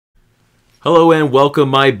Hello and welcome,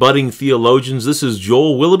 my budding theologians. This is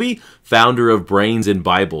Joel Willoughby, founder of Brains and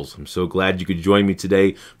Bibles. I'm so glad you could join me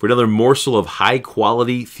today for another morsel of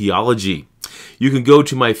high-quality theology. You can go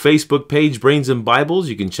to my Facebook page, Brains and Bibles.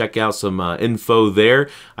 You can check out some info there.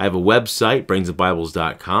 I have a website,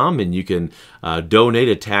 brainsandbibles.com, and you can donate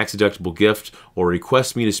a tax-deductible gift or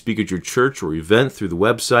request me to speak at your church or event through the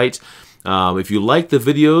website. If you like the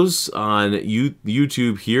videos on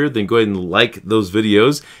YouTube here, then go ahead and like those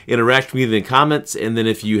videos. Interact with me in the comments, and then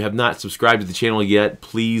if you have not subscribed to the channel yet,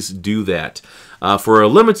 please do that. For a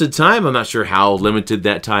limited time, I'm not sure how limited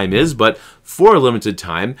that time is, but for a limited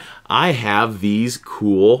time, I have these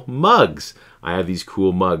cool mugs.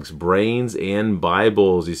 Brains and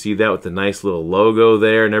Bibles. You see that with the nice little logo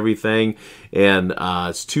there and everything. And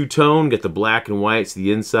it's two-tone, got the black and white to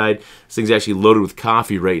the inside. This thing's actually loaded with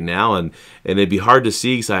coffee right now, and it'd be hard to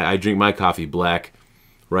see because I drink my coffee black,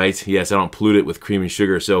 right? Yes, I don't pollute it with cream and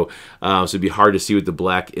sugar, so it'd be hard to see with the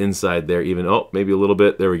black inside there even. Oh, maybe a little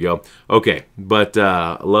bit. There we go. Okay, but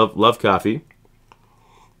love coffee.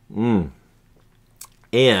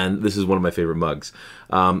 And this is one of my favorite mugs.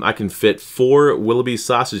 I can fit 4 Willoughby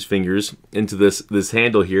sausage fingers into this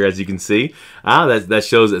handle here, as you can see. That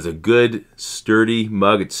shows as a good, sturdy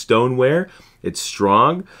mug. It's stoneware. It's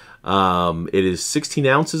strong. It is 16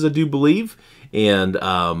 ounces, I do believe. And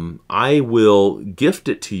I will gift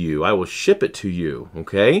it to you. I will ship it to you,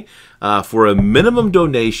 okay? For a minimum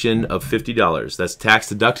donation of $50. That's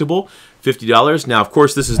tax deductible, $50. Now, of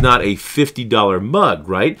course, this is not a $50 mug,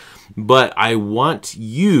 right? But I want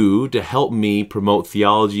you to help me promote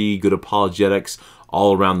theology, good apologetics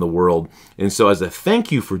all around the world. And so as a thank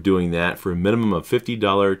you for doing that, for a minimum of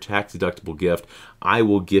 $50 tax-deductible gift, I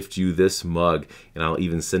will gift you this mug, and I'll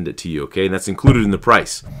even send it to you, okay? And that's included in the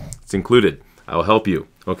price. It's included. I will help you,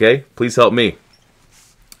 okay? Please help me.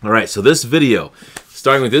 All right, so this video,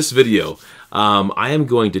 starting with this video, I am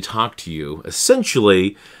going to talk to you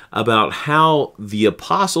essentially about how the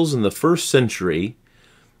apostles in the first century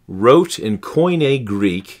wrote in Koine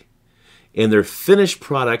Greek, and their finished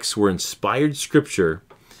products were inspired scripture,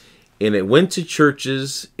 and it went to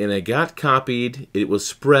churches, and it got copied, it was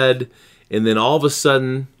spread, and then all of a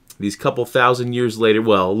sudden, these couple thousand years later,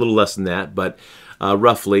 well, a little less than that, but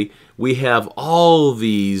roughly, we have all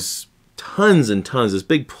these tons and tons, this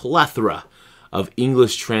big plethora of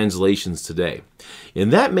English translations today.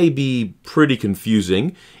 And that may be pretty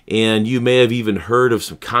confusing, and you may have even heard of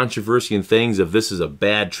some controversy and things of this is a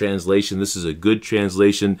bad translation, this is a good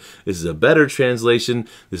translation, this is a better translation,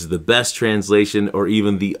 this is the best translation, or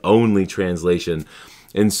even the only translation.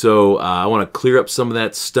 And so I want to clear up some of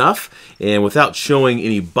that stuff, and without showing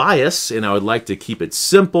any bias, and I would like to keep it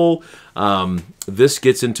simple, this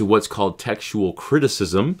gets into what's called textual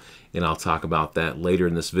criticism, and I'll talk about that later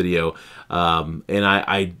in this video. And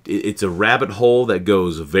it's a rabbit hole that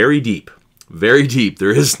goes very deep, very deep.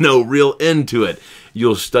 There is no real end to it.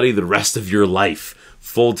 You'll study the rest of your life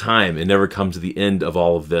full time and never come to the end of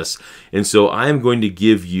all of this. And so I'm going to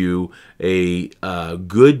give you a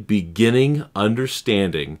good beginning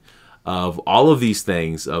understanding of all of these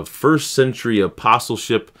things, of first century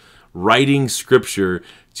apostleship, writing scripture,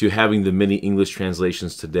 to having the many English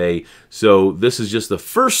translations today. So this is just the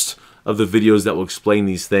first of the videos that will explain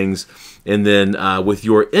these things. And then with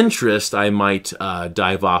your interest, I might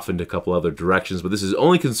dive off into a couple other directions. But this is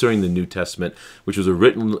only concerning the New Testament, which was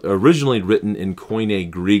originally written in Koine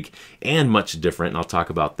Greek and much different. And I'll talk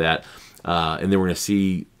about that. And then we're going to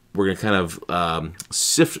see, we're going to kind of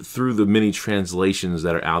sift through the many translations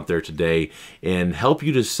that are out there today and help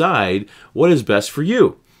you decide what is best for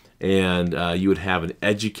you. And you would have an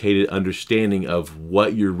educated understanding of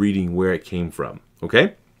what you're reading, where it came from.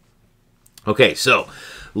 Okay? Okay, so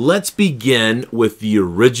let's begin with the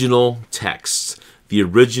original texts. The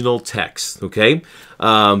original text, okay?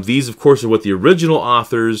 These, of course, are what the original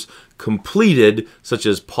authors completed, such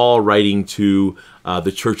as Paul writing to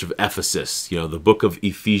the church of Ephesus, you know, the book of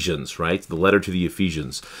Ephesians, right? The letter to the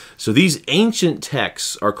Ephesians. So these ancient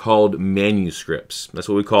texts are called manuscripts. That's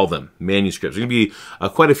what we call them, manuscripts. There's going to be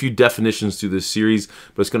quite a few definitions through this series,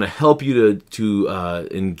 but it's going to help you to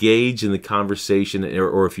engage in the conversation,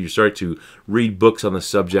 or if you start to read books on the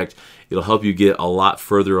subject, it'll help you get a lot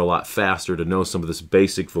further, a lot faster to know some of this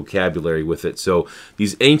basic vocabulary with it. So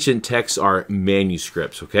these ancient texts are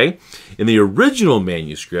manuscripts, okay? And the original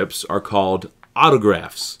manuscripts are called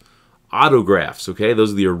autographs. Autographs, okay?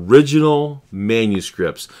 Those are the original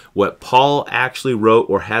manuscripts. What Paul actually wrote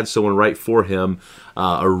or had someone write for him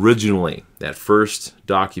originally. That first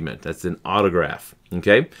document. That's an autograph,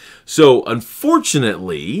 okay? So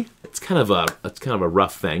unfortunately, it's kind of a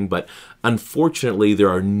rough thing, but unfortunately there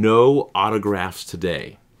are no autographs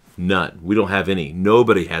today. None. We don't have any.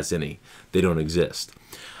 Nobody has any. They don't exist.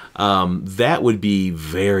 That would be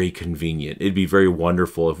very convenient. It'd be very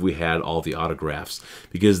wonderful if we had all the autographs,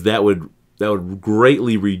 because that would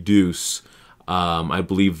greatly reduce, I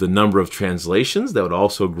believe, the number of translations. That would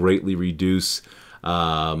also greatly reduce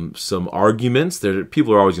some arguments.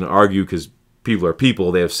 People are always going to argue because people are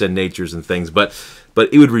people. They have sin natures and things, but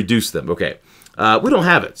it would reduce them. Okay, we don't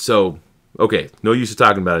have it, so okay, no use of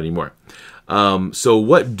talking about it anymore. So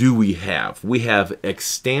what do we have? We have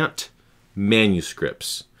extant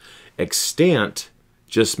manuscripts. Extant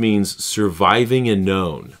just means surviving and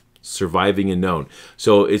known. Surviving and known.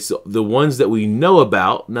 So it's the ones that we know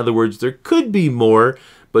about. In other words, there could be more,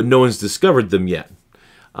 but no one's discovered them yet.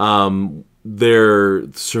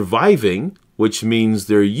 They're surviving, which means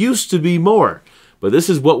there used to be more. But this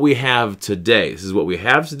is what we have today. This is what we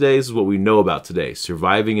have today. This is what we know about today.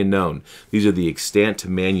 Surviving and known. These are the extant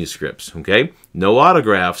manuscripts, okay? No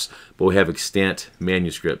autographs, but we have extant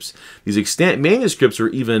manuscripts. These extant manuscripts are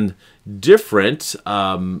even different.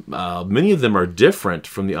 Many of them are different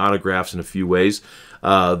from the autographs in a few ways.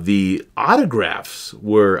 The autographs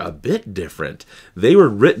were a bit different. They were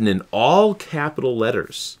written in all capital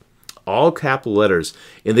letters. All capital letters.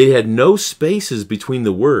 And they had no spaces between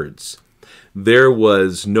the words. There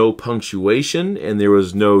was no punctuation, and there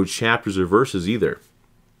was no chapters or verses either.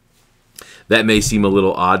 That may seem a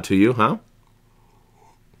little odd to you, huh?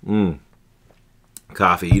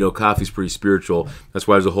 Coffee. You know, coffee's pretty spiritual. That's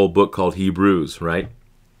why there's a whole book called Hebrews, right?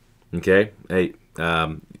 Okay? Hey,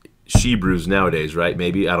 Shebrews nowadays, right?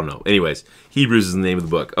 Maybe? I don't know. Anyways, Hebrews is the name of the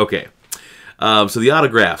book. Okay. So the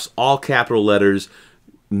autographs, all capital letters,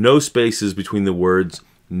 no spaces between the words,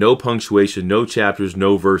 no punctuation, no chapters,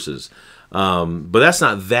 no verses. But that's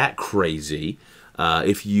not that crazy.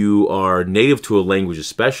 If you are native to a language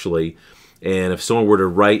especially, and if someone were to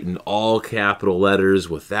write in all capital letters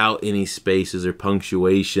without any spaces or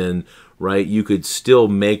punctuation, right, you could still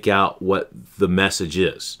make out what the message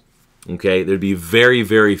is. Okay, there'd be very,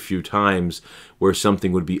 very few times where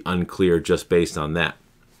something would be unclear just based on that.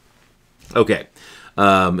 Okay,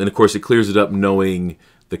 and of course it clears it up knowing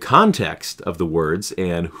the context of the words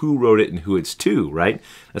and who wrote it and who it's to, right?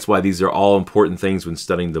 That's why these are all important things when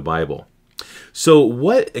studying the Bible. So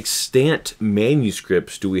what extant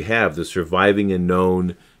manuscripts do we have, the surviving and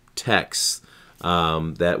known texts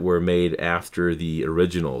that were made after the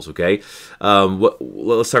originals, okay?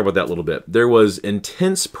 Let's talk about that a little bit. There was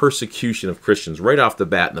intense persecution of Christians right off the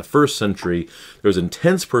bat in the first century. There was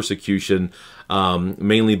intense persecution,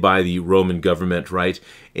 mainly by the Roman government, right?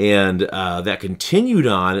 And that continued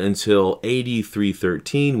on until AD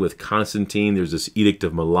 313 with Constantine. There's this Edict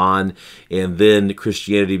of Milan, and then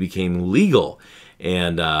Christianity became legal.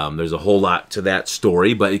 And there's a whole lot to that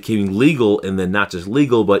story, but it became legal, and then not just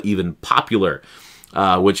legal, but even popular,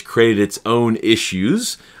 which created its own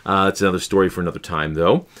issues. It's another story for another time,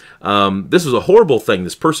 though. This was a horrible thing.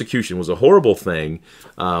 This persecution was a horrible thing,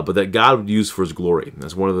 but that God would use for His glory.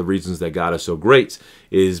 That's one of the reasons that God is so great,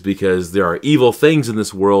 is because there are evil things in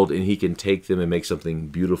this world, and He can take them and make something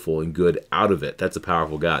beautiful and good out of it. That's a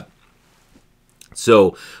powerful God.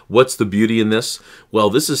 So, what's the beauty in this? Well,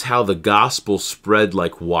 this is how the gospel spread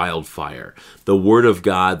like wildfire. The word of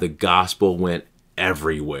God, the gospel went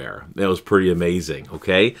everywhere. That was pretty amazing,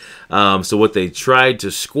 okay? So what they tried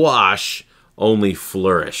to squash only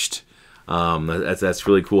flourished. That's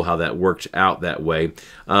really cool how that worked out that way.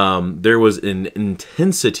 There was an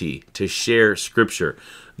intensity to share Scripture.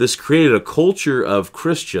 This created a culture of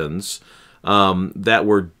Christians that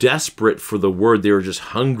were desperate for the word. They were just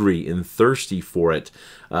hungry and thirsty for it.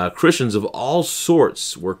 Christians of all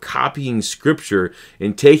sorts were copying Scripture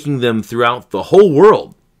and taking them throughout the whole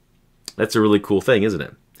world. That's a really cool thing, isn't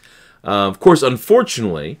it? Of course,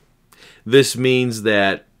 unfortunately, this means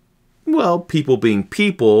that, well, people being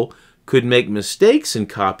people could make mistakes in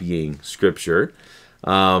copying Scripture.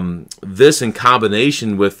 This, in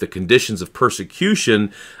combination with the conditions of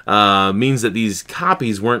persecution, means that these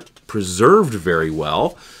copies weren't preserved very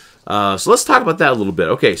well. So let's talk about that a little bit.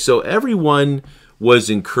 Okay, so everyone was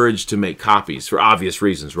encouraged to make copies for obvious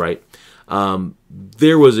reasons, right?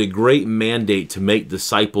 There was a great mandate to make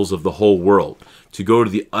disciples of the whole world, to go to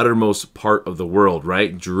the uttermost part of the world,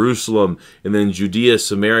 right? Jerusalem, and then Judea,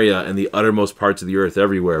 Samaria, and the uttermost parts of the earth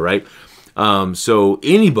everywhere, right? So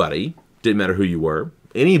anybody, didn't matter who you were,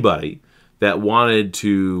 anybody that wanted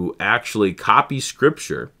to actually copy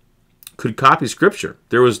Scripture could copy Scripture.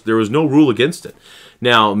 There was no rule against it.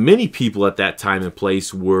 Now, many people at that time and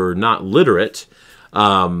place were not literate,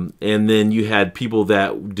 and then you had people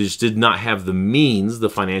that just did not have the means, the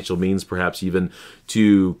financial means, perhaps even,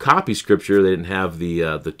 to copy Scripture. They didn't have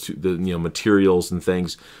the materials and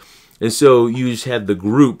things. And so you just had the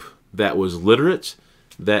group that was literate,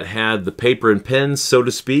 that had the paper and pens, so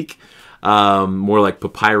to speak, more like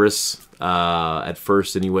papyrus at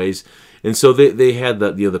first anyways. And so they had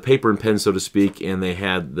the paper and pen, so to speak, and they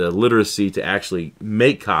had the literacy to actually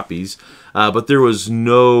make copies, but there was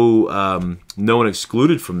no one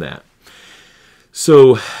excluded from that.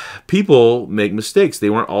 So people make mistakes. They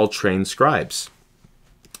weren't all trained scribes.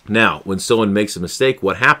 Now, when someone makes a mistake,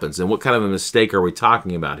 what happens? And what kind of a mistake are we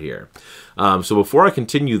talking about here? So before I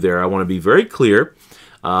continue there, I want to be very clear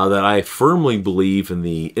that I firmly believe in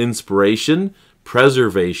the inspiration,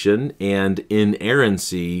 preservation, and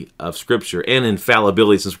inerrancy of Scripture, and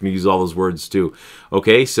infallibility, since we're going to use all those words too.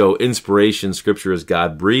 Okay, so inspiration, Scripture is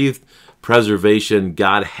God-breathed. Preservation,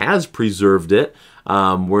 God has preserved it.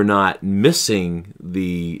 We're not missing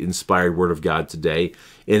the inspired Word of God today.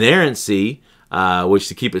 Inerrancy, which,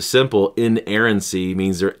 to keep it simple, inerrancy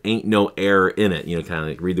means there ain't no error in it. You know, kind of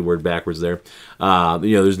like read the word backwards there.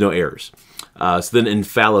 There's no errors. So then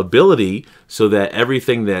infallibility, so that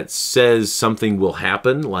everything that says something will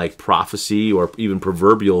happen, like prophecy or even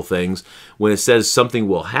proverbial things, when it says something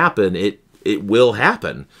will happen, it will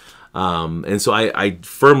happen. And so I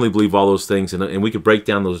firmly believe all those things, and we could break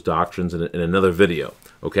down those doctrines in another video,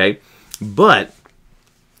 okay? But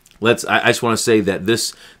I just want to say that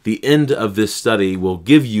the end of this study will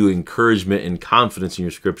give you encouragement and confidence in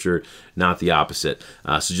your Scripture, not the opposite.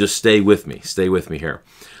 So just stay with me. Stay with me here.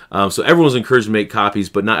 So everyone was encouraged to make copies,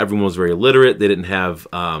 but not everyone was very literate. They didn't have,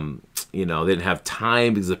 they didn't have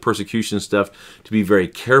time because of the persecution stuff to be very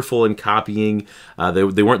careful in copying.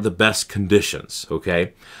 They weren't the best conditions,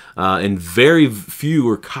 okay? And very few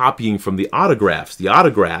were copying from the autographs. The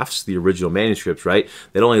autographs, the original manuscripts, right,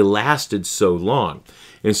 that only lasted so long.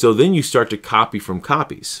 And so then you start to copy from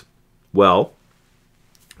copies. Well,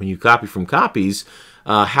 when you copy from copies,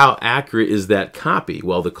 how accurate is that copy?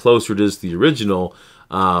 Well, the closer it is to the original,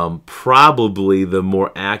 probably the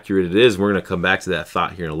more accurate it is. We're going to come back to that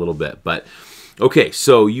thought here in a little bit. But okay,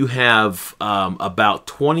 so you have about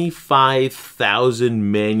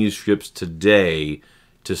 25,000 manuscripts today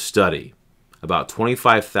to study. About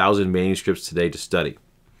 25,000 manuscripts today to study.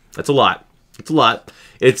 That's a lot. It's a lot.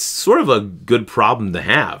 It's sort of a good problem to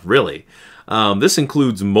have, really. This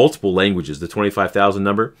includes multiple languages, the 25,000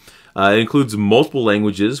 number. It includes multiple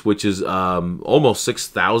languages, which is almost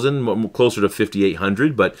 6,000, closer to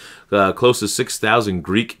 5,800, but close to 6,000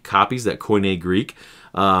 Greek copies, that Koine Greek.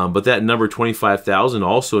 But that number 25,000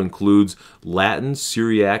 also includes Latin,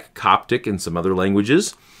 Syriac, Coptic, and some other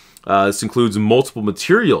languages. This includes multiple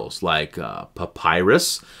materials like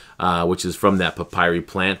papyrus, which is from that papyri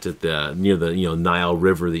plant at near the Nile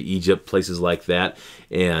River, the Egypt, places like that.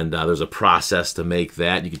 And there's a process to make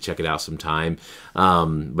that. You can check it out sometime.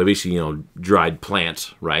 But basically, dried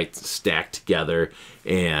plant, right, stacked together,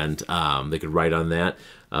 and they could write on that.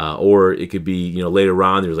 Or it could be, later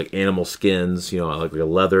on, there's like animal skins, like a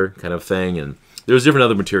leather kind of thing. And there's different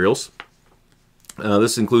other materials.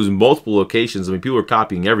 This includes multiple locations. I mean, people are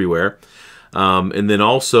copying everywhere. And then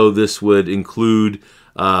also this would include,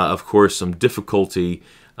 of course, some difficulty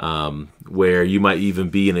where you might even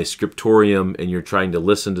be in a scriptorium and you're trying to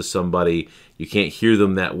listen to somebody. You can't hear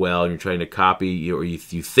them that well, and you're trying to copy, or you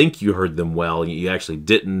think you heard them well, and you actually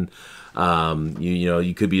didn't.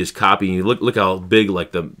 You could be just copying. You look how big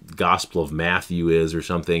like the Gospel of Matthew is or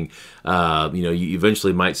something. You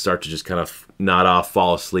eventually might start to just kind of nod off,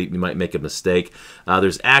 fall asleep. You might make a mistake.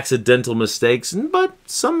 There's accidental mistakes, but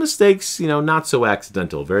some mistakes, not so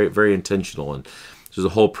accidental, very, very intentional. And there's a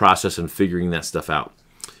whole process in figuring that stuff out.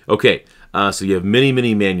 Okay, so you have many,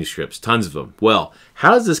 many manuscripts, tons of them. Well,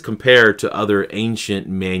 how does this compare to other ancient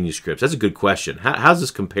manuscripts? That's a good question. How does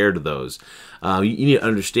this compare to those? You need to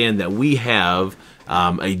understand that we have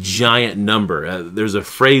a giant number. There's a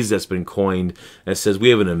phrase that's been coined that says we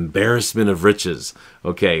have an embarrassment of riches.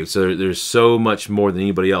 Okay, so there's so much more than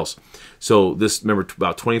anybody else. So remember,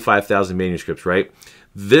 about 25,000 manuscripts, right?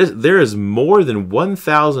 There is more than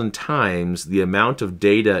 1,000 times the amount of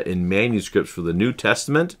data in manuscripts for the New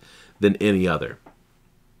Testament than any other.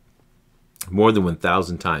 More than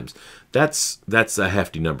 1,000 times. That's a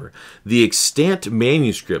hefty number. The extant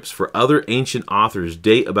manuscripts for other ancient authors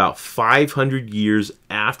date about 500 years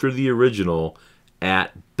after the original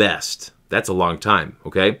at best. That's a long time,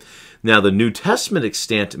 okay? Now, the New Testament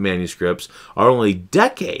extant manuscripts are only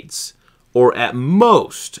decades, or at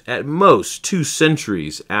most 2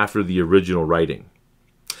 centuries after the original writing.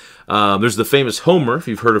 There's the famous Homer, if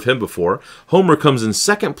you've heard of him before. Homer comes in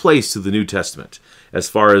second place to the New Testament as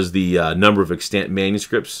far as the number of extant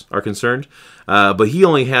manuscripts are concerned. But he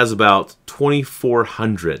only has about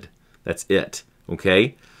 2,400. That's it,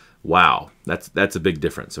 okay? Wow, that's a big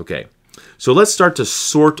difference. Okay, so let's start to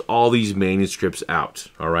sort all these manuscripts out.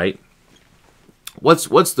 All right.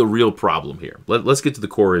 What's the real problem here? Let's get to the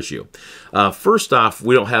core issue. First off,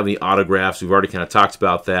 we don't have any autographs. We've already kind of talked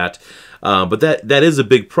about that, but that is a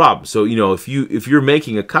big problem. So if you're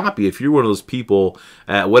making a copy, if you're one of those people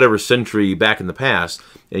at whatever century back in the past,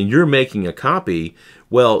 and you're making a copy,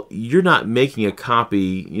 well, you're not making a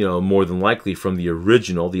copy, more than likely from the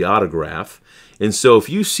original, the autograph. And so if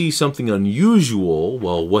you see something unusual,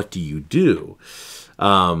 well, what do you do?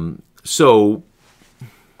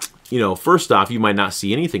 First off, you might not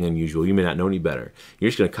see anything unusual. You may not know any better. You're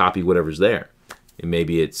just going to copy whatever's there. And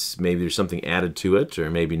maybe there's something added to it, or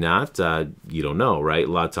maybe not. You don't know, right?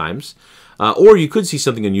 A lot of times. Or you could see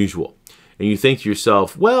something unusual. And you think to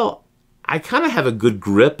yourself, well, I kind of have a good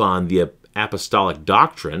grip on the apostolic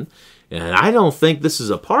doctrine, and I don't think this is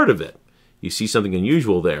a part of it. You see something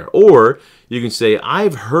unusual there. Or you can say,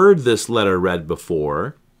 I've heard this letter read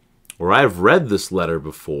before, or I've read this letter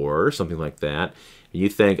before, something like that. And you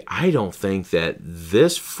think, I don't think that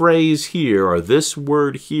this phrase here or this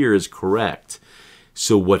word here is correct.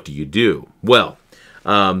 So what do you do? Well,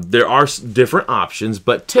 there are different options,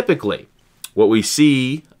 but typically what we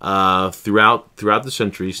see throughout the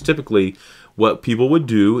centuries, typically what people would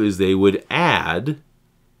do is they would add,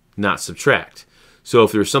 not subtract. So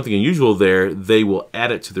if there's something unusual there, they will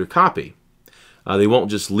add it to their copy. They won't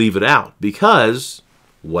just leave it out, because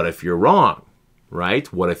what if you're wrong?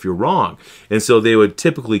 Right? What if you're wrong? And so they would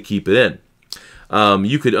typically keep it in.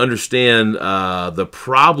 You could understand the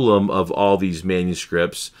problem of all these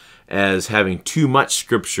manuscripts as having too much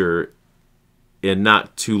scripture and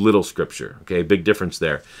not too little scripture. Okay, big difference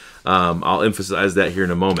there. I'll emphasize that here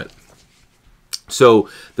in a moment. So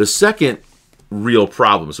the second real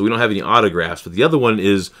problem, so we don't have any autographs, but the other one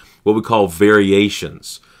is what we call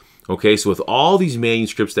variations. Okay, so with all these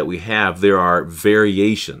manuscripts that we have, there are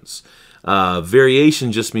variations.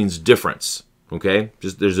 Variation just means difference. Okay,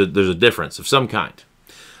 just there's a difference of some kind.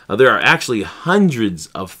 There are actually hundreds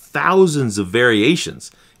of thousands of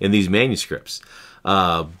variations in these manuscripts,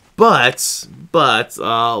 but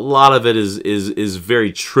a lot of it is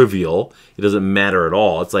very trivial. It doesn't matter at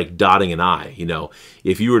all. It's like dotting an I.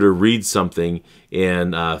 If you were to read something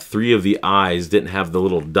and 3 of the I's didn't have the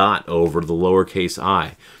little dot over the lowercase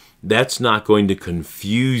I, that's not going to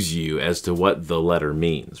confuse you as to what the letter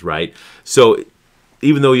means, right? So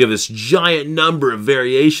even though you have this giant number of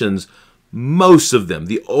variations, most of them,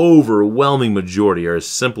 the overwhelming majority, are as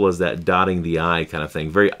simple as that dotting the I kind of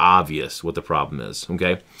thing. Very obvious what the problem is,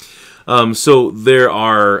 okay? So there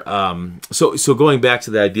are, so going back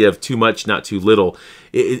to the idea of too much, not too little,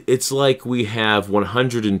 it's like we have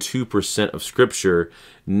 102% of Scripture,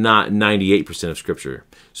 not 98% of Scripture.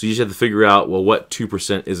 So you just have to figure out, well, what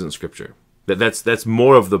 2% isn't Scripture? That's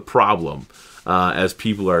more of the problem as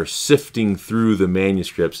people are sifting through the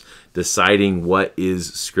manuscripts, deciding what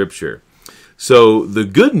is Scripture. So the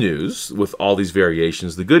good news with all these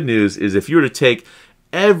variations, the good news is if you were to take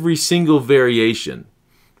every single variation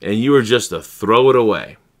and you were just to throw it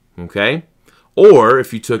away, okay? Or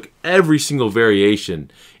if you took every single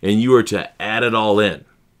variation and you were to add it all in,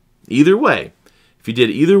 either way, if you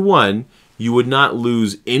did either one, you would not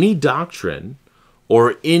lose any doctrine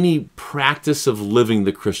or any practice of living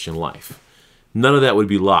the Christian life. None of that would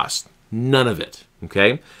be lost. None of it,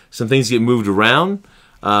 okay? Some things get moved around.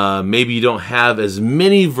 Maybe you don't have as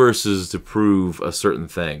many verses to prove a certain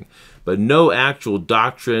thing, but no actual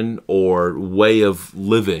doctrine or way of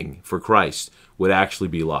living for Christ would actually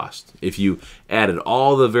be lost if you added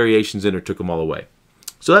all the variations in or took them all away.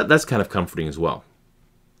 So that's kind of comforting as well.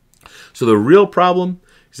 So the real problem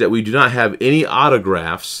is that we do not have any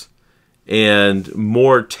autographs and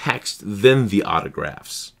more text than the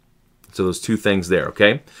autographs. So those two things there,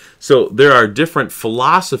 okay? So there are different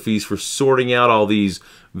philosophies for sorting out all these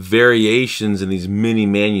variations in these mini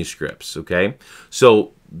manuscripts, okay?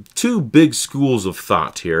 So two big schools of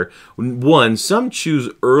thought here. One, some choose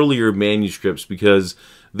earlier manuscripts because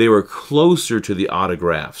they were closer to the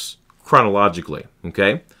autographs chronologically,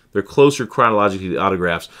 okay? They're closer chronologically to the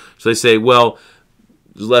autographs. So they say, well,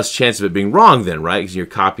 there's less chance of it being wrong then, right? Because you're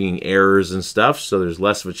copying errors and stuff, so there's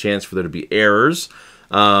less of a chance for there to be errors.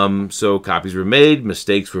 So copies were made,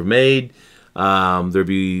 mistakes were made. There'd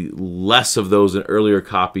be less of those in earlier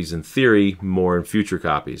copies in theory, more in future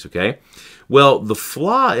copies, okay? Well, the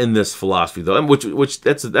flaw in this philosophy, though, and which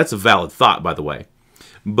that's a valid thought, by the way,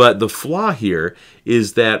 but the flaw here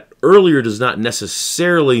is that earlier does not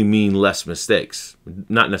necessarily mean less mistakes.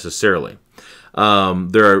 Not necessarily.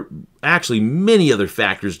 There are actually many other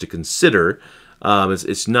factors to consider.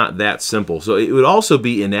 It's not that simple. So it would also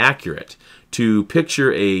be inaccurate to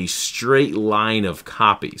picture a straight line of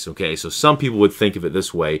copies. Okay, so some people would think of it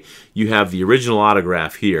this way. You have the original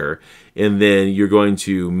autograph here, and then you're going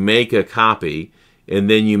to make a copy, and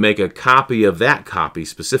then you make a copy of that copy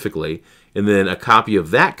specifically, and then a copy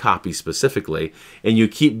of that copy specifically, and you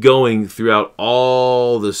keep going throughout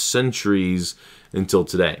all the centuries until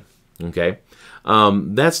today. Okay,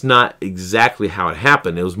 that's not exactly how it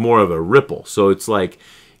happened. It was more of a ripple. So it's like,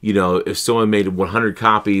 you know, if someone made 100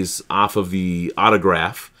 copies off of the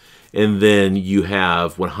autograph, and then you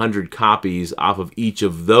have 100 copies off of each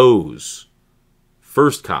of those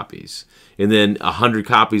first copies, and then 100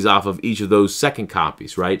 copies off of each of those second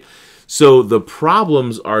copies, right? So the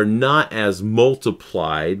problems are not as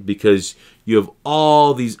multiplied because you have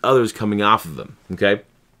all these others coming off of them, okay?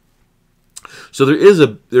 So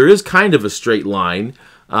there is kind of a straight line,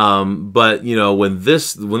 but you know, when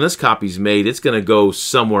this copy's made, it's going to go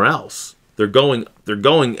somewhere else. They're going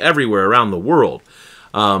everywhere around the world.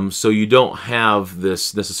 So you don't have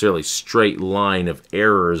this necessarily straight line of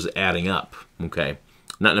errors adding up. Okay,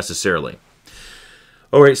 not necessarily.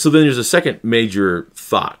 All right, so then there's a second major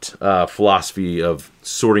thought, philosophy of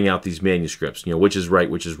sorting out these manuscripts. You know, which is right,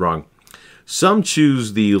 which is wrong. Some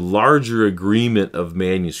choose the larger agreement of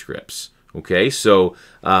manuscripts. Okay, so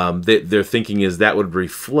their thinking is that would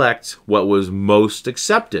reflect what was most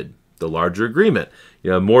accepted, the larger agreement.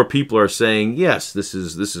 You know, more people are saying, yes, this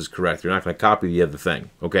is correct. They're not going to copy the other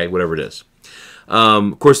thing. Okay, whatever it is.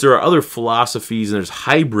 Of course, there are other philosophies, and there's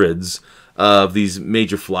hybrids of these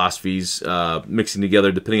major philosophies mixing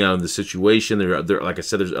together depending on the situation. There, like I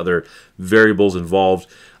said, there's other variables involved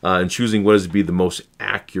in choosing what is to be the most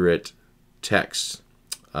accurate text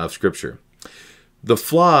of Scripture. The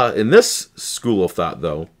flaw in this school of thought,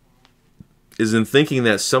 though, is in thinking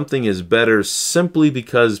that something is better simply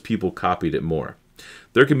because people copied it more.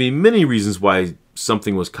 There can be many reasons why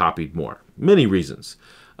something was copied more. Many reasons.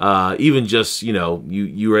 Even just, you know,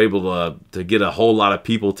 you were able to get a whole lot of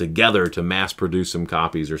people together to mass produce some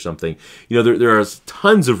copies or something. You know, there are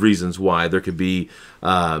tons of reasons why there could be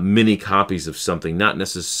many copies of something, not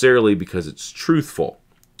necessarily because it's truthful.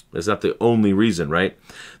 That's not the only reason, right?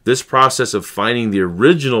 This process of finding the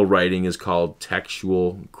original writing is called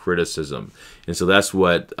textual criticism, and so that's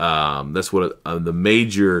what the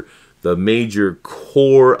major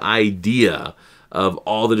core idea of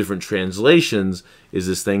all the different translations is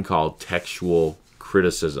this thing called textual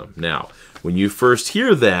criticism. Now, when you first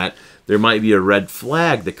hear that, there might be a red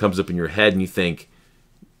flag that comes up in your head, and you think,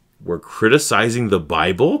 "We're criticizing the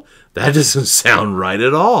Bible? That doesn't sound right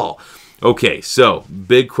at all." Okay, so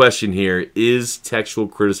big question here, is textual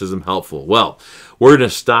criticism helpful? Well, we're going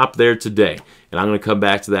to stop there today, and I'm going to come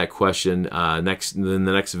back to that question in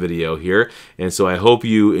the next video here. And so I hope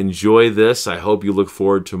you enjoy this. I hope you look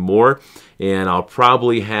forward to more, and I'll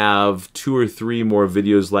probably have 2 or 3 more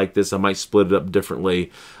videos like this. I might split it up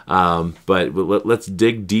differently, but let's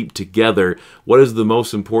dig deep together. What is the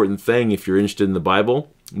most important thing if you're interested in the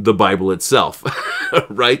Bible? The Bible itself,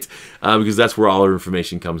 right? Because that's where all our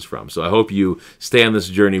information comes from. So I hope you stay on this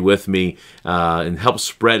journey with me and help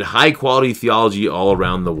spread high-quality theology all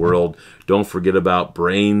around the world. Don't forget about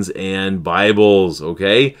brains and Bibles,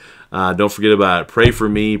 okay? Don't forget about it. Pray for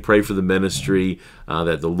me, pray for the ministry,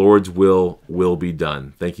 that the Lord's will be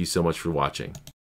done. Thank you so much for watching.